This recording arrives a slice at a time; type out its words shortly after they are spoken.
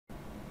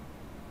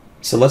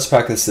So let's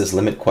practice this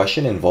limit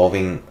question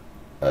involving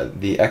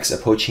the x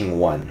approaching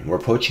 1. We're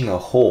approaching a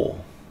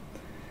hole.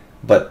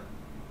 But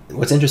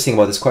what's interesting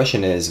about this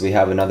question is we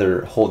have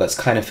another hole that's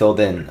kind of filled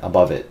in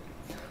above it.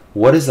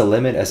 What is the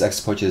limit as x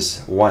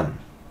approaches 1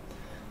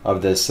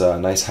 of this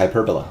nice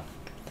hyperbola?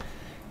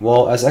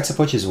 Well, as x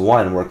approaches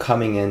 1, we're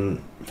coming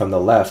in from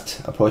the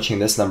left, approaching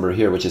this number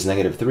here, which is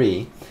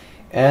 -3.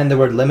 And the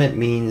word limit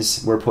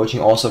means we're approaching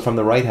also from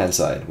the right-hand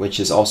side, which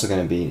is also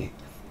going to be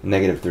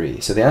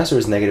 -3. So the answer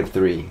is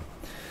 -3.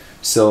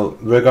 So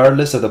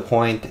regardless of the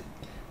point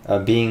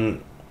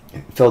being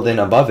filled in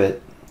above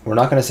it, we're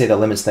not going to say the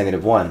limit's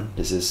 -1.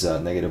 This is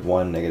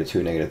 -1,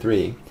 -2,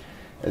 -3.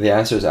 The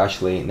answer is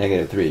actually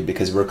 -3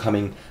 because we're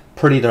coming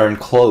pretty darn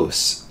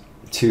close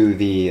to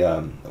the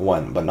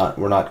 1, but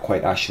we're not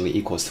quite actually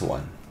equals to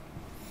 1.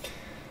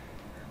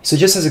 So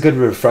just as a good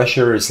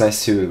refresher, it's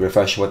nice to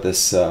refresh what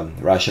this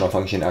rational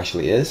function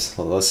actually is.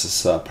 So let's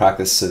just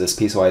practice this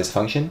piecewise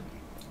function.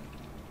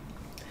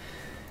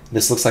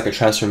 This looks like a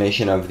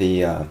transformation of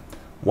the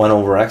 1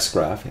 over x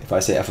graph. If I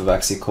say f of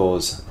x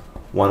equals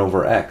 1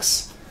 over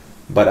x,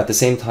 but at the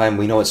same time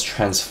we know it's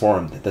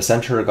transformed. The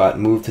center got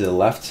moved to the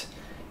left.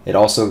 It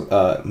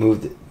also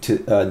moved to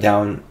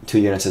down 2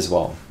 units as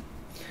well.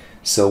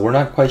 So we're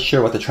not quite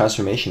sure what the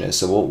transformation is,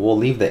 so we'll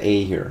leave the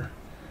a here.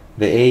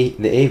 The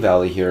a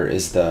value here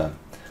is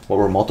what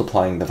we're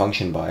multiplying the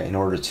function by in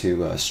order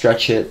to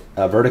stretch it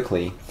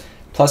vertically.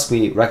 Plus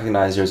we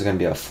recognize there's going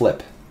to be a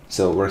flip,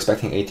 so we're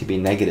expecting a to be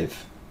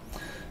negative.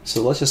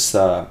 So let's just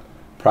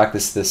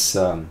practice this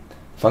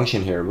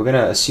function here. We're going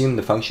to assume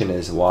the function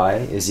is y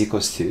is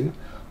equals to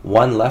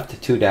 1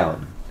 left, 2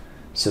 down.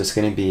 So it's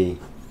going to be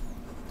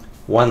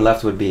 1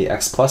 left would be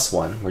x plus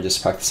 1. We're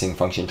just practicing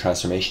function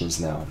transformations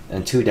now.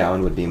 And 2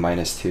 down would be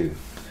 -2.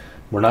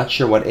 We're not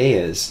sure what a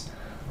is,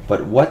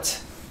 but what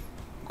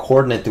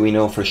coordinate do we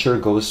know for sure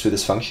goes through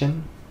this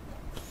function?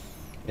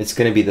 It's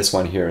going to be this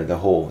one here, the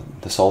hole,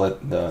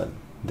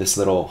 this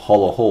little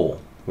hollow hole,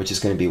 which is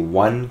going to be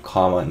 1,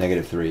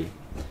 -3.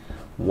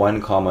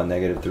 1,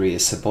 -3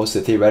 is supposed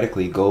to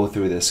theoretically go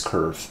through this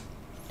curve.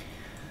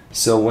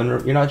 So when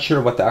you're not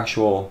sure what the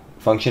actual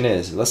function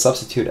is, let's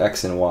substitute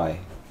x and y.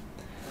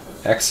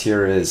 X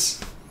here is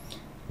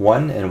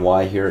 1 and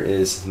y here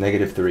is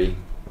 -3.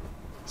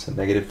 So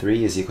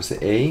 -3 is equals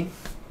to a.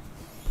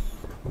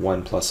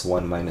 1 plus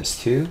 1 minus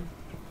 2.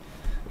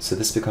 So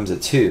this becomes a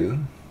 2.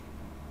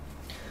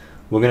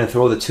 We're going to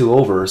throw the 2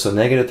 over, so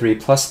 -3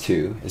 plus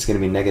 2 is going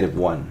to be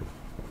 -1.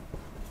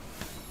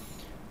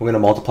 We're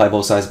going to multiply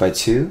both sides by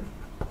 2.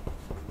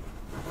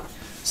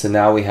 So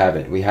now we have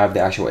it. We have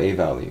the actual a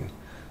value.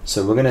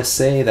 So we're going to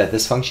say that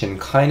this function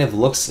kind of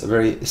looks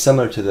very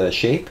similar to the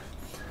shape.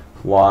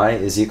 Y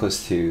is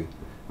equals to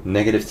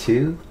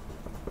 -2,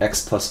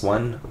 x plus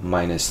 1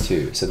 minus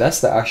 2. So that's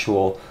the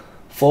actual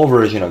full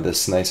version of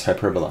this nice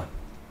hyperbola.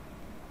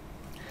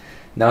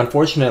 Now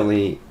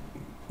unfortunately,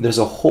 there's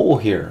a hole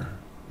here.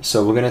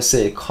 So we're going to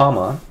say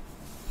comma,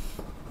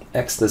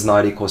 x does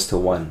not equals to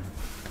 1.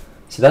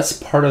 So that's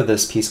part of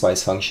this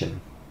piecewise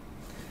function.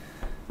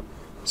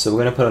 So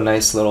we're going to put a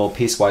nice little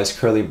piecewise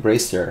curly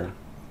brace there.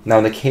 Now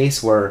in the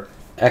case where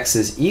x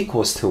is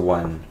equals to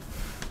 1,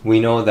 we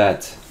know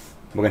that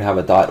we're going to have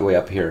a dot way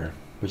up here,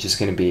 which is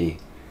going to be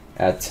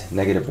at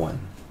 -1.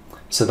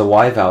 So the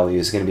y value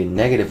is going to be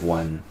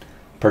 -1,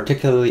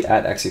 particularly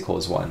at x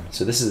equals 1.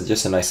 So this is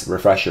just a nice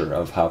refresher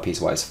of how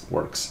piecewise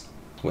works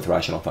with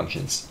rational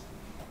functions.